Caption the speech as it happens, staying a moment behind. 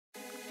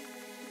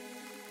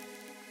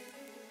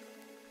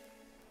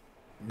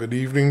Good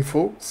evening,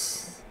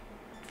 folks.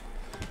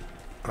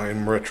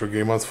 I'm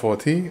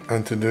RetroGamers40,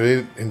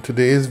 and in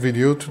today's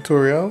video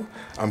tutorial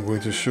I'm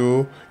going to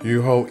show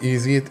you how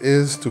easy it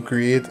is to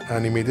create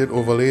animated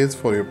overlays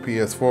for your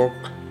PS4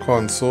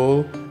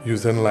 console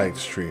using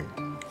Lightstream.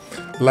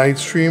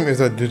 Lightstream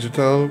is a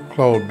digital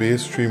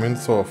cloud-based streaming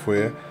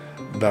software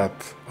that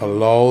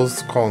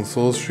allows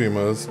console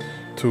streamers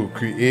to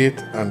create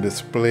and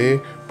display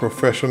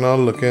professional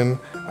looking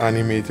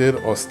animated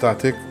or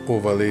static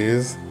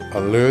overlays,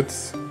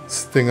 alerts,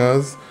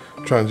 stingers,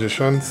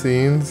 transition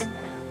scenes,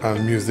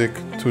 and music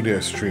to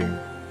their stream.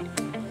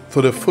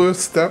 So the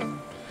first step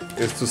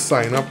is to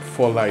sign up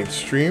for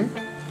Lightstream,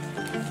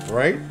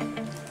 right?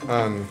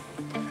 And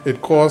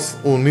it costs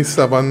only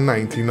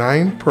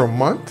 $7.99 per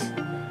month,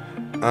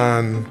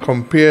 and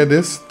compare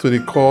this to the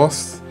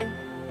cost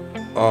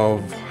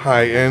of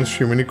high-end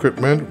streaming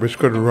equipment, which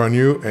could run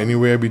you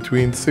anywhere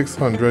between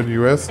 $600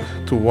 US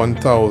to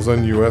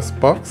 $1,000 US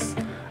bucks.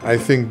 I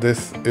think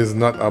this is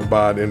not a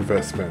bad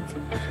investment.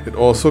 It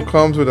also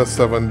comes with a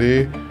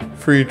 7-day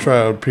free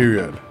trial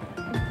period,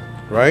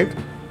 right?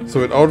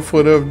 So without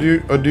further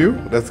ado,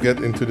 let's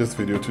get into this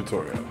video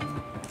tutorial.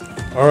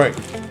 Alright,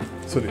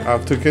 so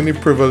I've taken the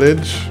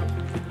privilege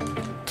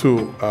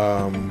to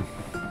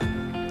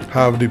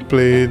have the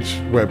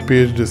web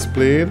page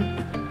displayed.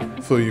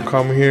 So you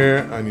come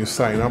here and you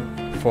sign up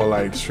for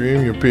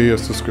Lightstream, you pay your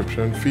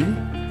subscription fee,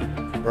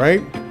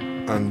 right?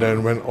 And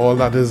then when all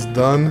that is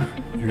done,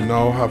 you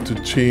now have to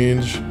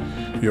change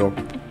your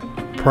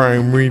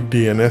primary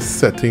DNS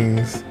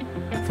settings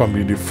from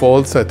the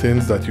default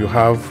settings that you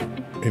have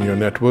in your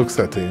network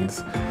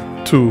settings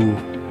to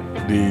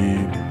the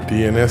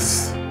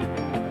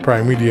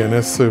primary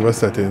DNS server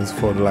settings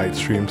for the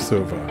Lightstream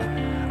server.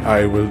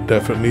 I will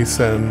definitely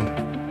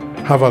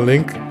have a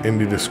link in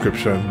the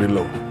description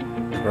below,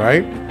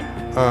 right?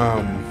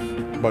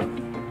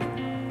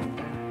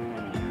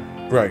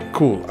 Right,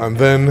 cool. And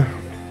then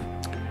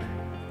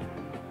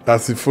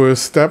that's the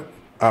first step.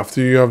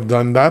 After you have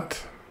done that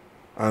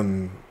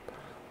and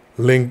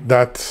link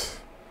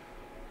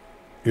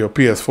your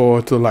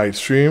PS4 to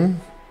Lightstream,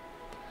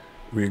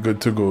 we're good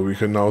to go. We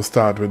can now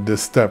start with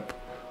this step,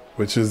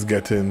 which is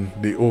getting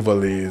the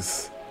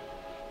overlays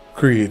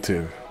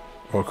created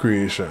or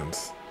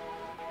creations.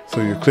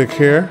 So you click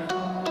here,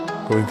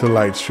 go into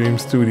Lightstream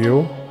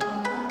Studio,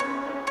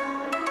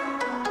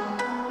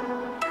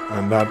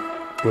 and that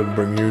will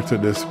bring you to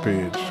this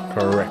page.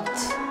 Correct.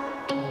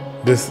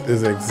 This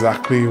is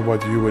exactly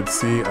what you would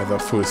see as a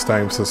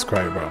first-time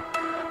subscriber.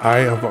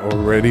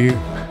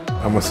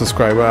 I'm a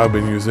subscriber. I've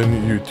been using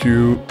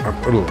YouTube.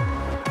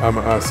 I'm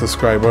a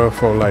subscriber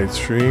for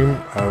Lightstream.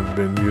 I've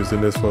been using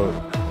this for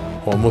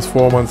almost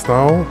 4 months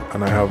now,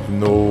 and I have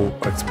no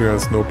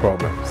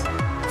problems.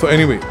 So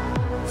anyway,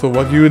 so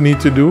what you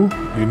need to do,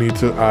 you need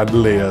to add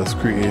layers,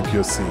 create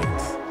your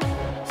scenes.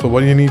 So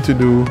what you need to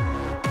do,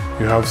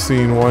 you have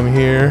scene 1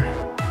 here.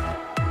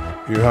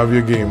 You have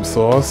your game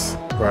source,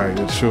 right?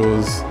 It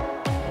shows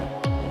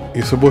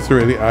you're supposed to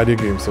really add your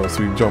game source.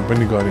 So you jump in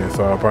the gun here.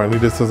 So apparently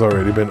this has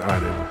already been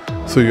added.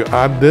 So you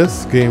add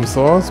this game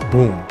source,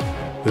 boom.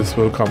 This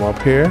will come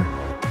up here.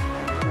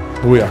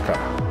 Booyaka,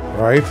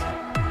 right?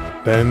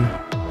 Then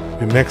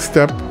the next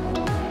step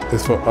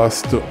is for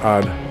us to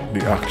add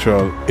the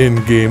actual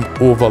in-game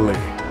overlay,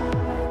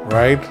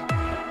 right?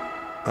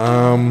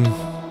 And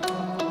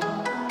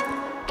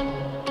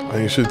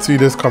you should see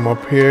this come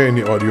up here in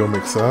the audio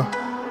mixer.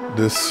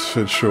 This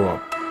should show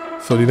up.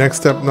 So the next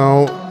step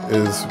now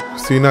is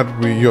seeing that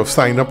you have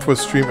signed up for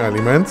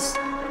Streamelements,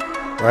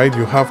 right?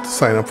 You have to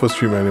sign up for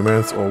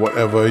Streamelements or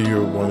whatever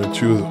you want to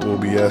choose,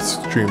 OBS,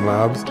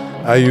 Streamlabs.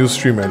 I use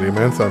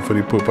Streamelements, and for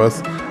the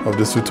purpose of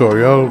this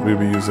tutorial, we'll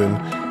be using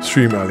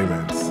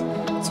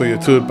Streamelements. So your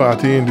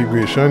third-party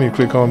integration, you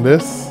click on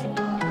this,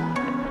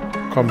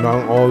 come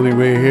down all the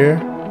way here,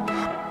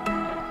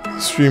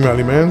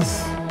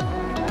 Streamelements,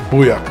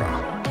 booyaka,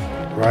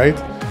 right?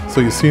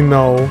 So you see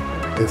now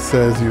it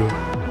says you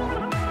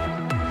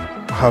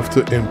have to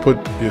input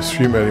your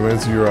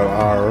Streamelements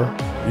URL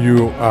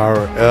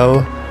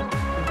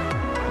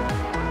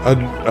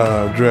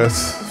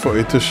address for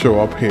it to show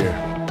up here.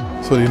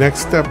 So the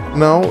next step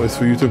now is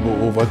for you to go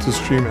over to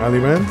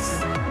Streamelements.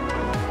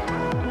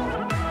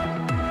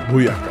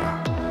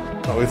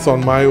 Booyaka. Now it's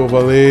on my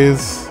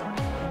overlays.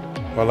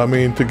 Well, I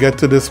mean, to get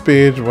to this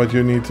page, what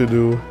you need to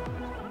do,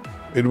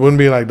 it wouldn't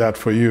be like that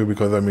for you,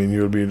 because I mean,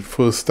 you'll be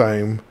first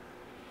time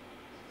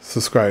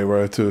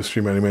subscriber to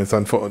Streamelements,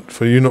 and for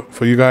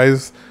you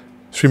guys,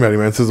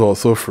 Streamelements is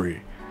also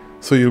free.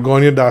 So you'll go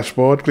on your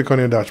dashboard, click on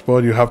your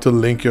dashboard. You have to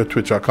link your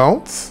Twitch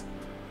accounts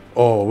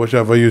or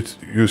whichever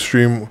your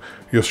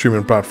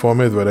streaming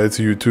platform is, whether it's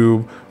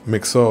YouTube,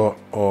 Mixer,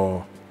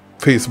 or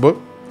Facebook.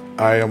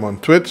 I am on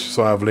Twitch,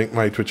 so I've linked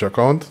my Twitch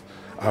account.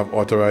 I've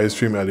authorized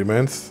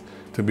Streamelements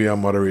to be a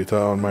moderator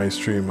on my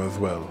stream as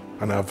well,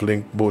 and I've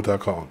linked both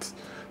accounts.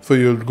 So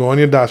you'll go on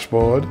your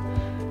dashboard.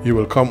 You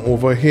will come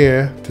over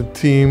here to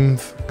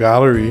Themes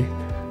Gallery,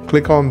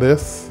 click on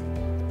this,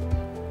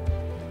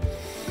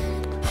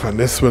 and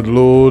this would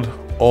load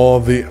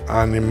all the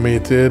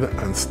animated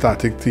and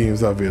static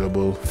themes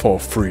available for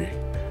free,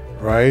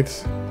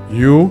 right?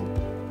 You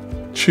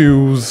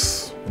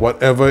choose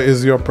whatever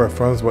is your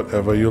preference,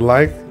 whatever you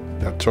like.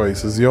 That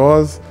choice is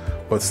yours.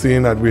 But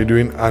seeing that we're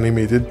doing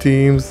animated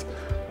themes,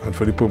 and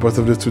for the purpose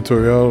of this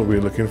tutorial,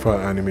 we're looking for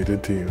an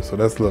animated theme. So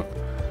let's look.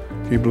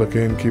 Keep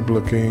looking, keep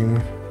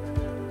looking,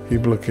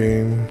 keep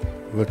looking,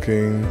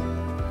 looking,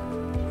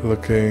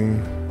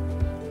 looking.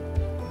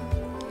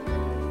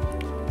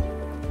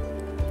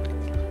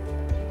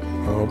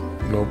 Nope,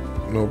 nope,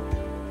 nope,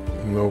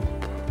 nope.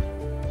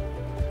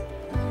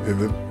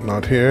 Is it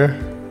not here?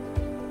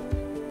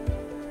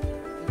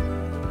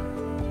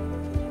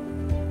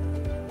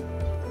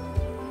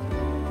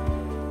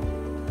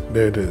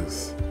 There it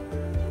is.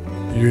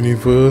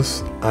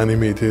 Universe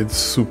animated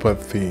super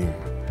theme.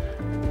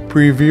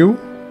 Preview.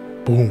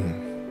 Boom.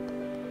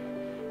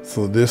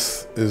 So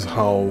this is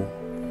how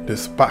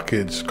this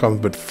package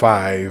comes with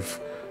 5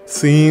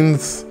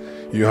 scenes.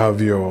 You have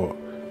your,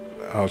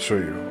 I'll show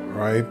you,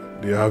 right?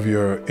 You have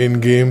your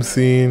in-game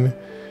scene.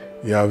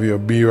 You have your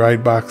be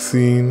right back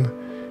scene.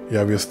 You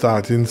have your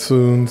starting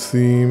soon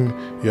scene.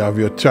 You have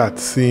your chat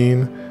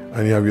scene.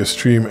 And you have your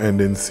stream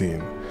ending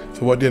scene.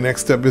 So what your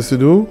next step is to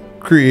do?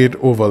 Create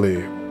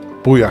overlay.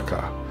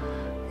 Booyaka.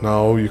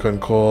 Now you can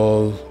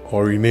call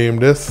or rename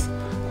this.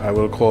 I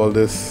will call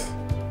this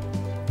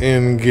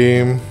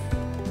in-game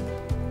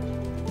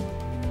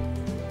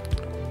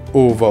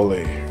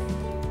overlay.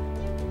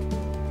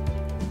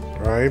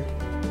 Right?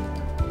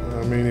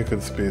 I mean, you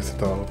can space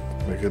it out,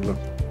 make it look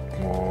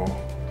more.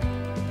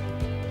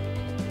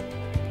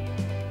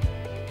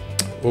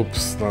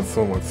 Oops, not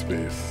so much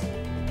space.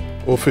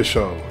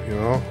 Official, you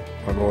know,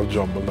 not all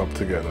jumbled up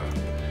together.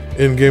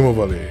 In-game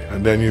overlay,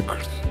 and then you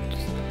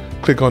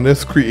click on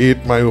this,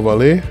 create my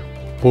overlay.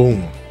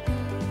 Boom.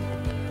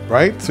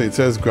 Right? So it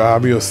says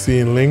grab your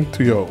scene link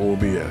to your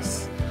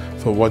OBS.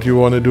 So what you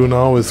want to do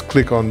now is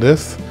click on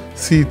this,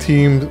 see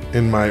themes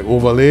in my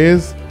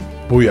overlays.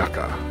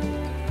 Booyaka.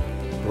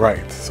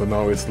 Right, so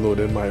now it's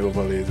loaded my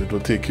overlays. It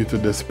will take you to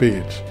this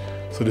page.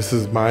 So this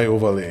is my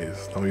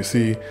overlays. Now you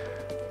see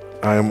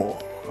I am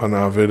an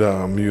avid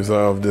user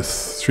of this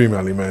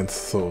Streamelements.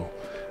 So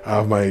I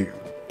have my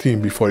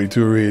Team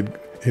B42 raid,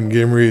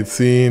 in-game raid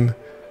scene.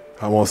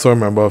 I'm also a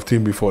member of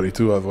Team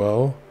B42 as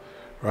well.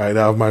 Right,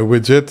 I have my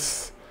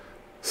widgets.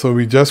 So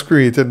we just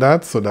created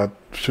that, so that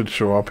should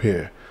show up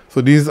here.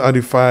 So these are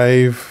the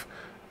 5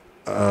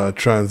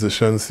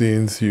 transition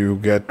scenes you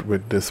get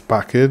with this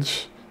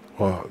package,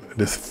 or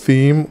this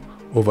theme,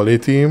 overlay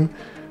theme.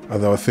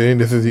 As I was saying,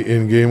 this is the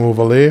in-game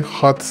overlay,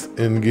 hot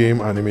in-game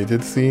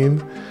animated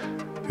scene.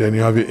 Then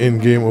you have your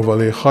in-game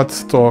overlay hot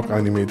stock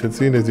animated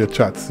scene, there's your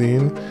chat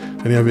scene.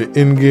 Then you have your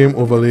in-game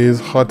overlays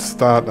hot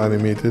start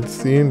animated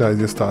scene, that is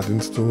your starting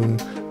soon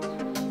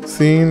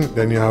scene.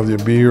 Then you have your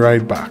be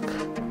right back.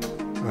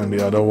 And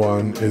the other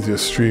one is your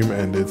stream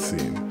ended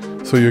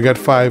scene. So you get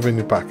 5 in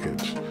the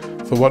package.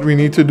 So what we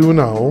need to do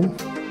now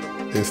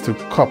is to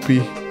copy.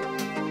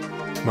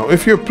 Now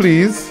if you're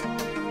pleased,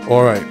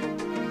 alright,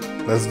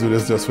 let's do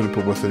this just for the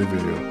purpose of the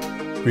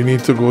video. We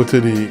need to go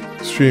to the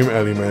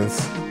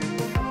Streamelements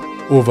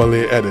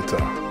overlay editor.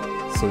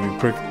 So you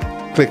click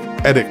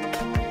edit.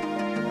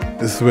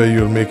 This is where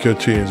you'll make your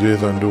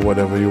changes and do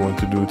whatever you want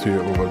to do to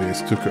your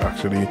overlays to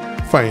actually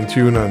fine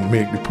tune and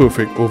make the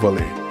perfect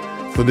overlay.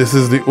 So this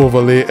is the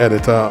overlay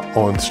editor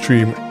on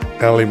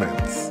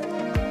Streamelements,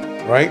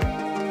 right?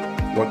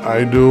 What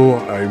I do,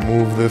 I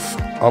move this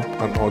up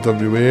and out of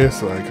the way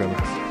so I can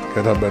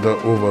get a better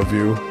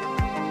overview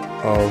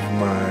of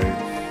my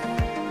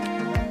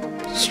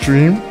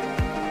stream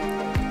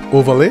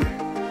overlay,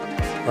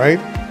 right?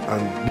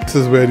 And this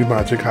is where the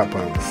magic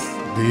happens.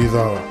 These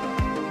are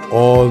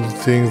all the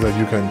things that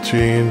you can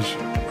change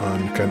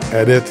and you can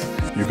edit.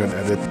 You can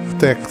edit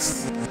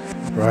text,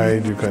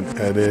 right? You can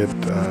edit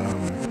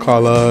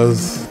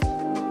colors,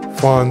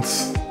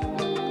 fonts,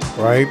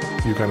 right?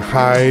 You can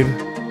hide,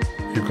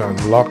 you can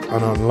lock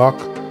and unlock.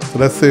 So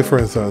let's say for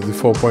instance the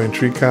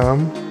 4.3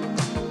 cam,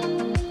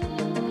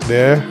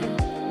 there,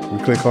 we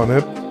click on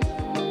it,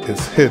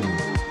 it's hidden,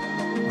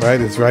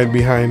 right? It's right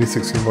behind the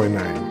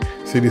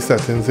 16.9. See the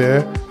settings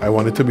here? I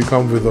want it to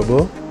become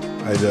visible.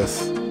 I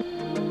just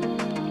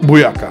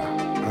booyaka,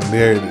 and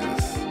there it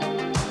is.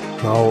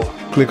 Now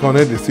click on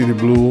it, you see the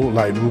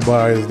light blue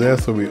bar is there,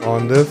 so we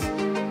on this,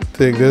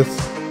 take this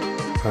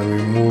and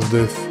we move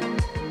this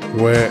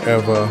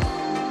wherever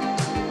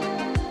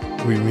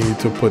we need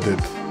to put it.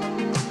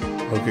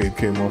 Okay, it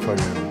came off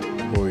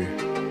again. Boy.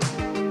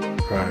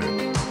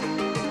 Right.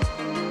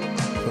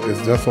 So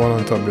it's just one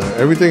on top there.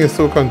 Everything is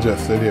so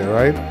congested here,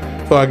 right?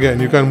 So again,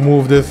 you can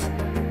move this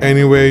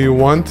anywhere you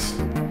want,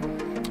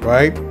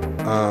 right?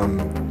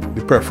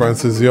 The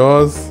preference is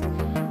yours.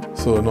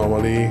 So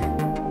normally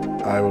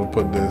I will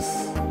put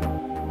this,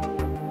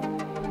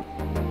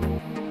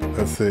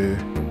 let's say,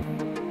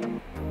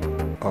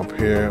 up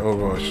here. Oh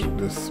gosh,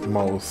 this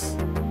mouse.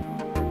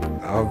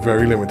 I have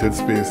very limited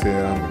space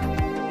here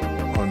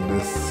on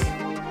this.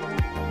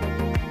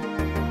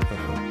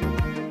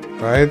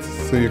 Right?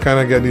 So you kind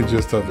of get the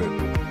gist of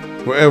it.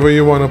 wherever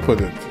you want to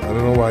put it. I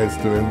don't know why it's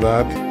doing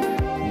that.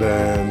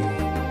 Then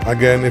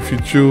again, if you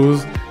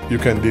choose, you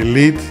can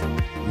delete,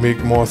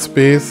 make more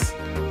space,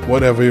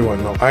 whatever you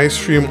want. Now I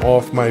stream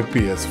off my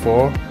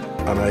PS4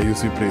 and I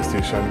use the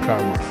PlayStation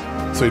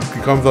camera, so it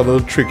becomes a little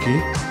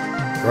tricky,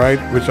 right?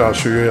 Which I'll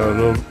show you in a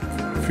little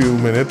few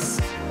minutes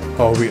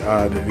how we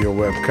add your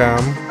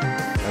webcam.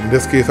 In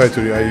this case, I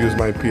told you I use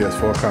my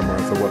PS4 camera,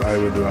 so what I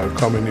will do, I'll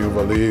come in the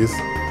overlays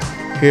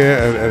here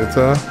and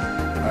editor.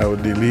 I will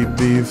delete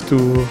these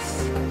two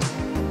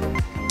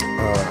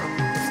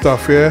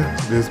stuff here,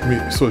 this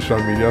social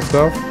media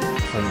stuff,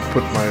 and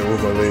put my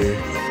overlay,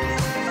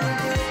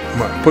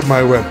 put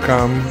my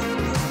webcam,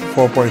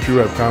 4.3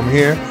 webcam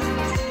here,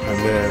 and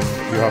then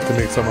you have to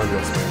make some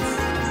adjustments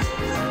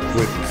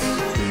with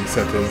the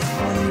settings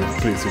on your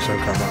PlayStation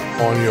camera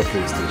on your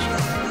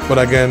PlayStation. But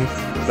again,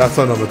 that's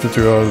another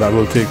tutorial that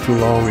will take too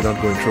long. We're not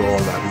going through all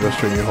that. We're just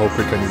showing you how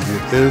quick and easy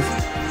it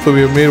is. So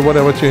we've made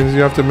whatever changes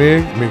you have to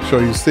make. Make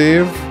sure you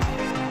save.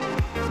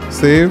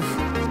 Save.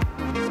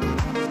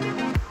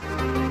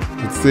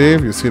 Hit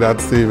save. You see that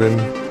saving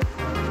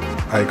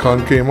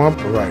icon came up.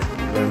 Right.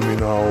 Then we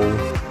now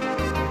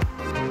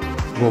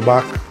go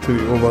back to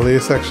the overlay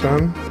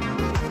section.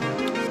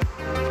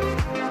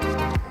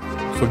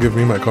 Forgive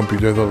me, my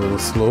computer is a little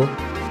slow.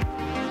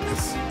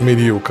 It's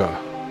mediocre.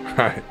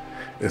 Right.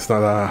 It's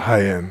not a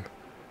high end.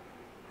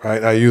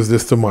 Right. I use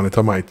this to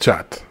monitor my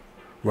chat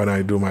when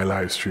I do my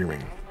live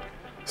streaming.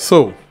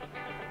 So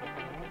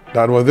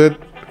that was it.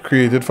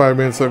 Created 5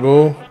 minutes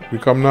ago. We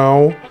come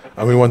now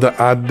and we want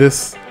to add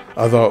this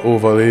as our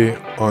overlay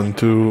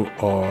onto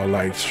our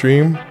live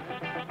stream,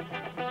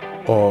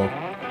 or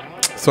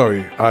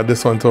sorry, add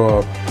this onto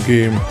our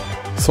game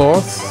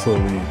source. So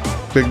we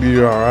click the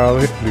URL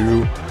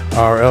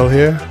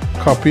here,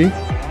 copy,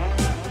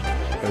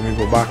 then we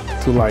go back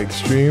to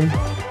Lightstream,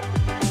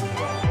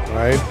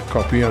 right?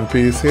 Copy and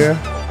paste here.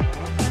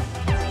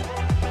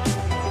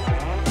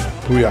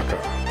 Booyaka.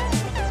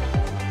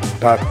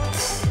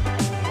 That's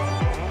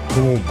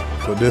boom.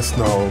 So this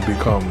now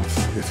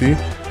becomes, you see,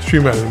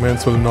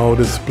 Streamelements will now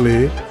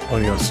display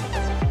on your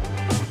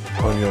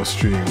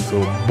stream.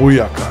 So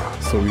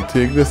booyaka. So we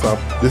take this up.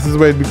 This is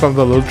where it becomes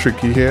a little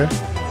tricky here.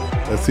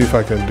 Let's see if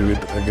I can do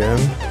it again.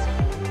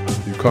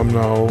 You come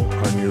now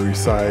and you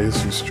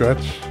resize, you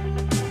stretch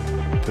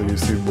till you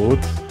see both.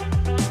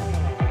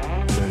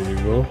 There you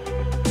go.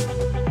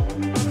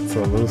 It's a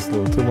little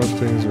slow. Too much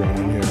things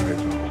running here right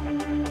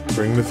now.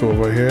 Bring this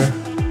over here.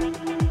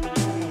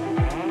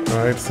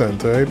 Alright,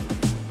 center it.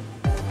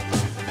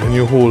 And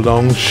you hold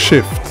down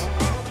shift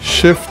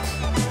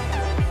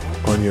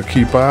on your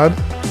keypad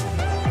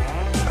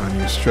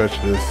and you stretch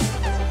this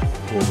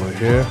over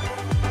here.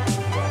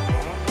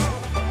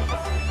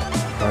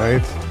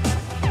 Alright,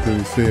 do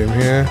the same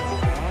here.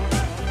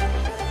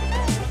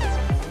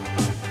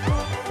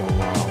 Oh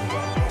wow.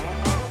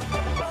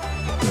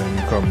 Then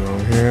you come down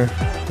here.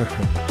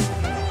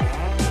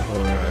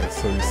 Alright,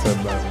 so you set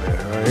that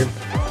there, right?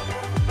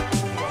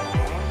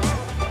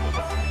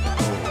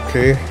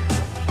 Okay.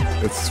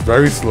 It's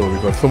very slow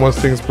because so much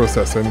things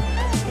processing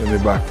in the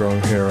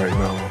background here right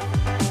now.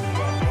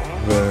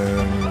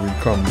 Then we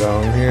come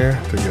down here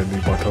to get the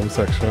bottom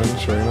section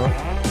showing up.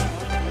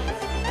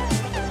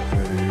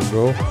 There you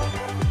go.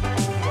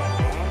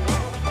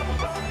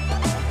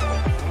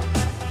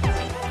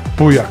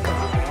 Booyaka.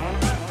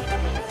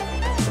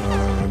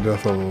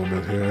 Just a little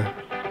bit here.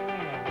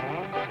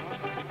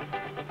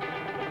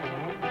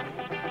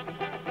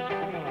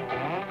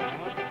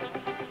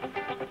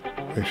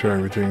 Make sure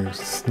everything's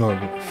snug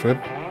fit.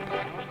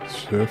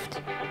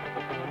 Shift.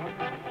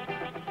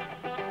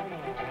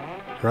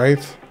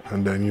 Right?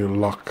 And then you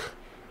lock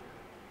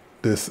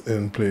this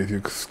in place.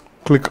 You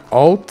click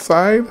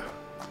outside.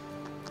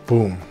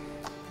 Boom.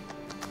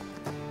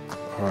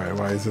 Alright,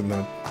 why is it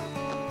not?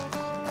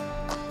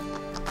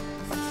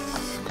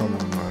 Come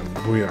on, man.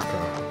 Booyaka.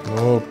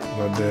 Nope,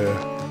 not there.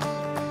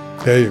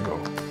 There you go.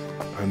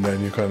 And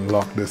then you can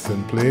lock this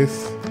in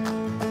place.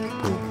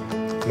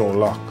 Boom. No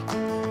lock.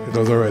 It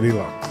was already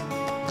locked.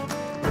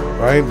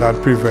 Right? That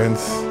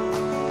prevents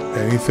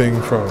anything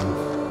from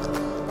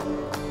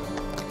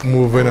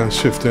moving and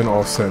shifting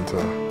off center.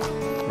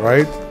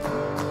 Right?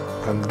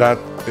 And that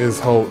is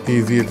how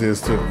easy it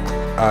is to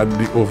add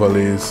the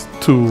overlays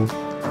to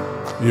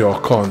your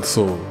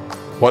console.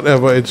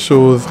 Whatever it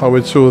shows, how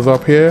it shows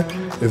up here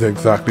is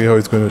exactly how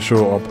it's going to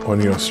show up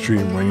on your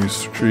stream when you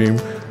stream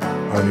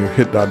and you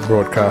hit that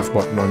broadcast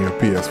button on your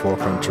PS4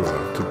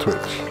 controller to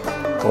Twitch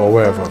or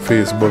wherever,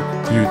 Facebook,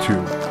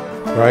 YouTube.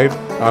 Right?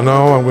 And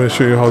now I'm going to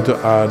show you how to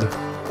add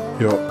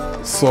your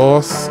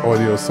source,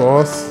 audio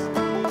source.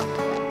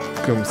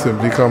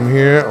 Simply come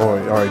here,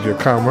 or your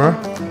camera.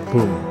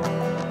 Boom.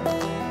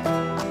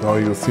 Now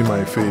you'll see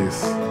my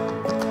face.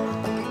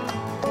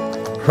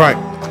 Right.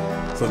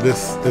 So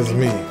this is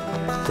me.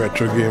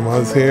 Retro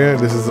Gamers here.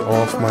 This is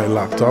off my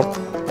laptop.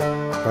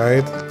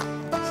 Right?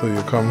 So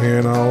you come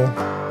here now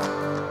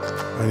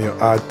and you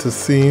add to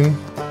scene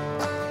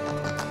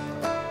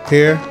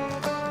here.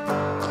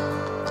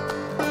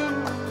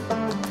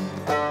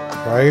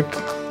 Right?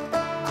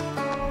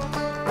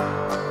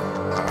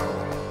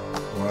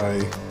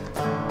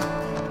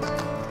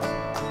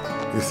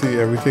 You see,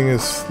 everything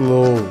is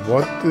slow.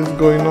 What is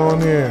going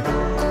on here?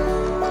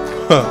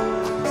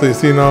 So you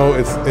see now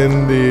it's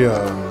in the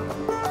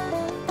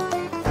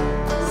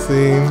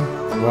scene.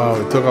 Wow,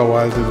 it took a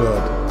while to do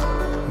it.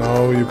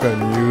 Now you can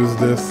use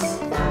this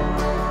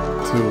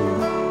to,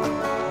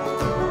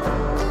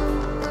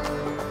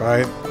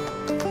 right,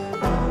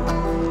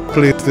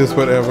 place this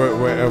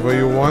wherever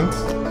you want.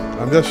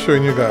 I'm just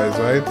showing you guys,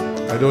 right?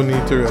 I don't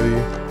need to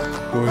really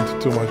go into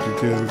too much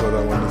detail because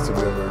I want this to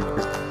be a very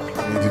quick,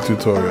 easy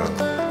tutorial.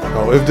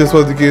 Now, if this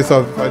was the case,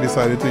 if I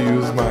decided to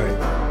use my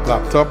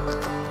laptop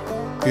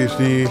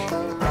HD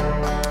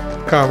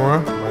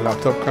camera, my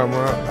laptop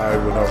camera, I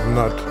would have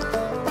not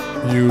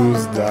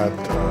used that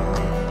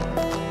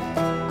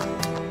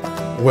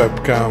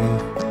webcam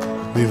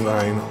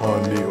design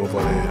on the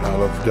overlay.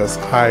 I'll have just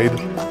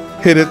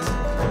hid it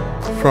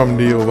from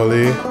the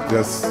overlay.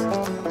 Just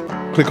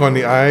click on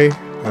the eye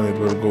and it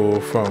will go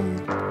from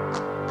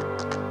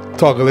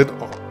toggle it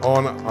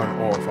on and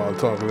off. I'll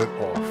toggle it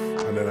off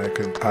and then I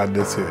can add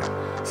this here.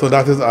 So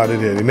that is added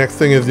here. The next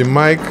thing is the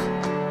mic.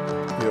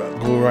 You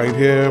go right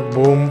here,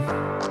 boom.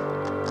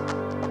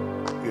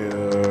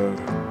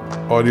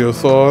 Audio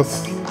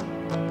source,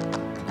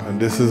 and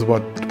this is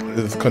what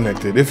is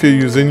connected. If you're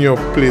using your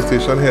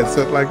PlayStation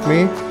headset like me,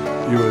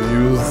 you will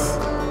use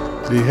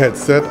the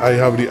headset. I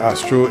have the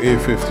Astro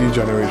A50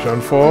 Generation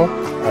 4.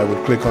 I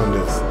will click on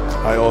this.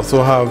 I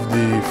also have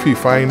the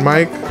Fifine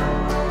mic,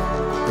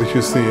 which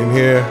you see in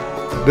here.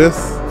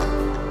 This,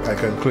 I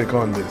can click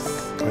on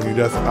this, and you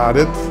just add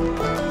it.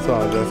 So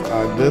I'll just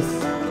add this.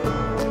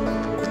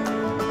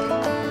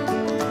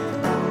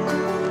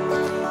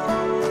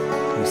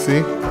 You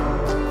see?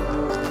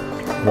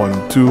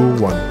 1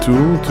 2 1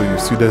 2. So you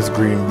see this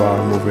green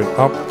bar moving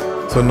up.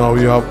 So now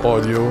you have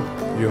audio,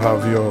 you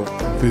have your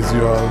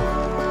visual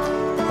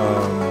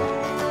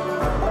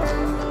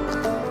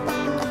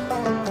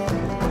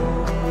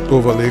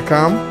overlay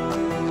cam,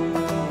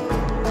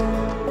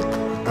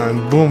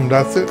 and boom,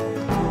 that's it.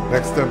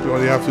 Next step,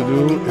 all you have to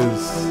do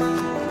is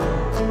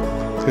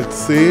hit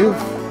save,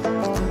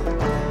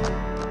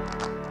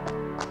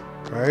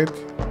 right?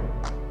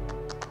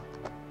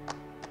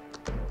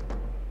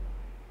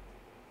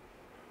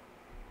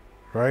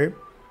 Right,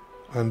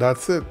 and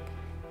that's it.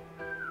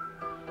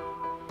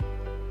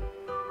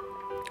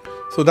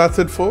 So that's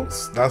it,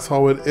 folks. That's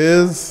how it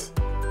is,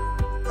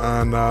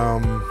 and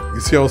you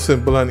see how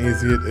simple and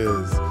easy it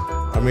is.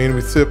 I mean,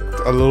 we took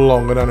a little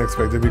longer than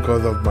expected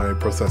because of my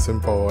processing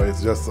power.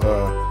 It's just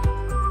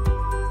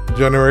a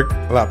generic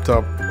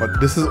laptop, but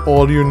this is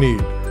all you need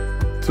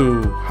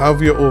to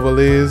have your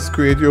overlays,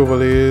 create your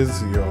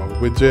overlays, your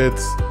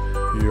widgets,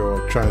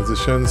 your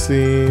transition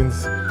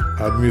scenes,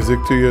 add music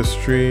to your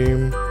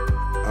stream,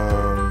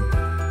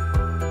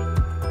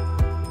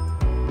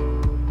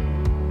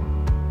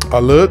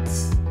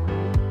 alerts.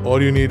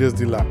 All you need is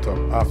the laptop.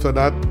 After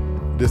that,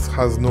 this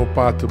has no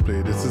part to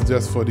play. This is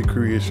just for the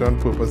creation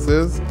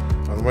purposes,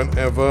 and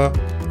whenever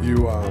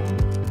you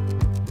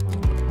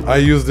I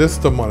use this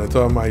to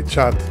monitor my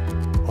chat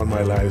on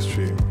my live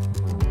stream.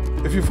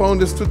 If you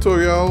found this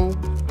tutorial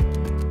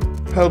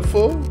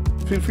helpful,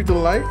 feel free to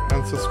like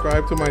and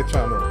subscribe to my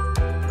channel,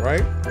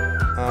 right?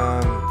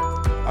 And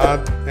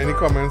add any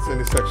comments in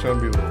the section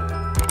below.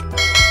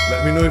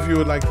 Let me know if you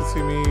would like to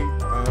see me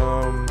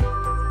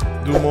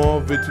do more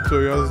vid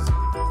tutorials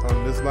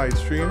on this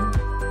Lightstream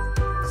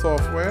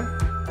software.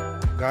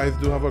 Guys,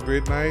 do have a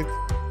great night.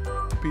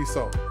 Peace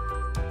out.